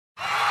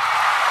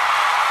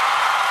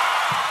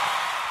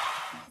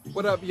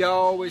What up,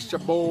 y'all? It's your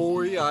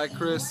boy,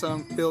 Chris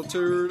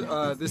Unfiltered.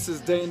 This is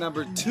day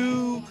number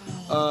 2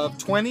 of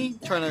 20,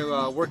 trying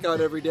to work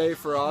out every day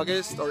for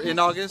August, or in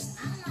August,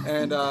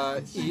 and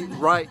eat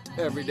right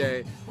every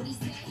day.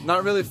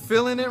 Not really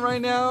feeling it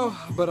right now,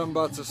 but I'm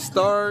about to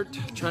start,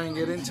 try and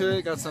get into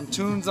it. Got some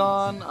tunes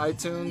on,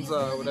 iTunes,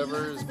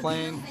 whatever is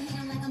playing,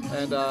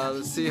 and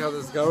let's see how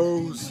this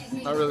goes.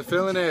 Not really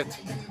feeling it.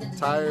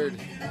 Tired.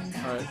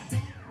 Alright.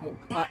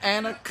 My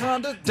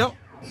anaconda don't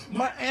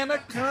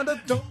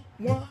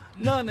want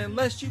none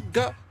unless you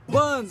got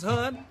buns,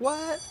 hun.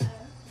 What?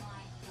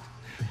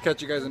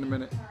 Catch you guys in a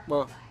minute.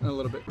 Well, in a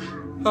little bit.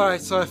 Alright,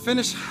 so I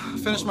finished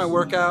my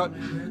workout.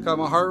 Got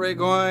my heart rate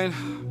going.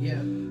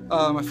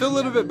 I feel a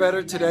little bit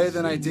better today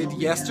than I did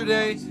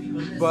yesterday,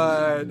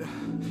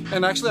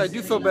 and actually I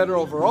do feel better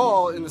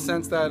overall in the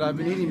sense that I've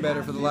been eating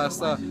better for the last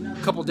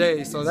couple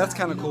days, so that's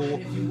kind of cool.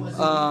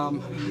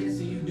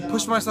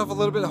 Pushed myself a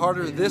little bit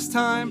harder this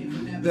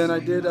time than I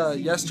did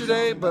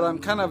yesterday, but I'm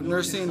kind of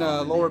nursing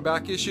a lower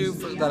back issue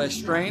that I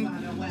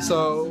strained,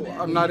 so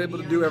I'm not able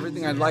to do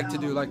everything I'd like to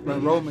do, like my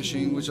row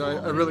machine, which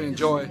I really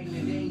enjoy.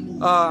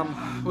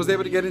 Was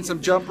able to get in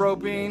some jump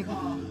roping,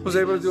 was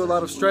able to do a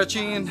lot of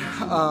stretching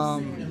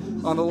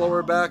on the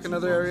lower back and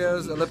other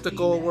areas,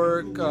 elliptical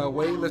work,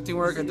 weightlifting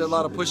work. I did a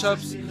lot of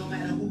push-ups,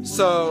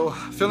 so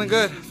feeling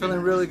good,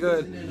 feeling really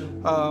good.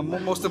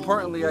 Most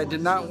importantly, I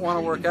did not want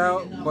to work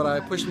out, but I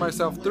pushed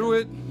myself through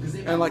it,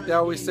 and like they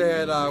always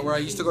said, where I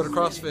used to go to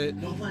CrossFit,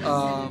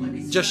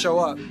 just show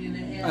up,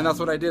 and that's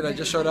what I did. I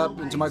just showed up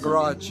into my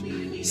garage.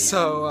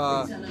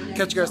 So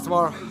catch you guys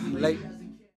tomorrow. Late.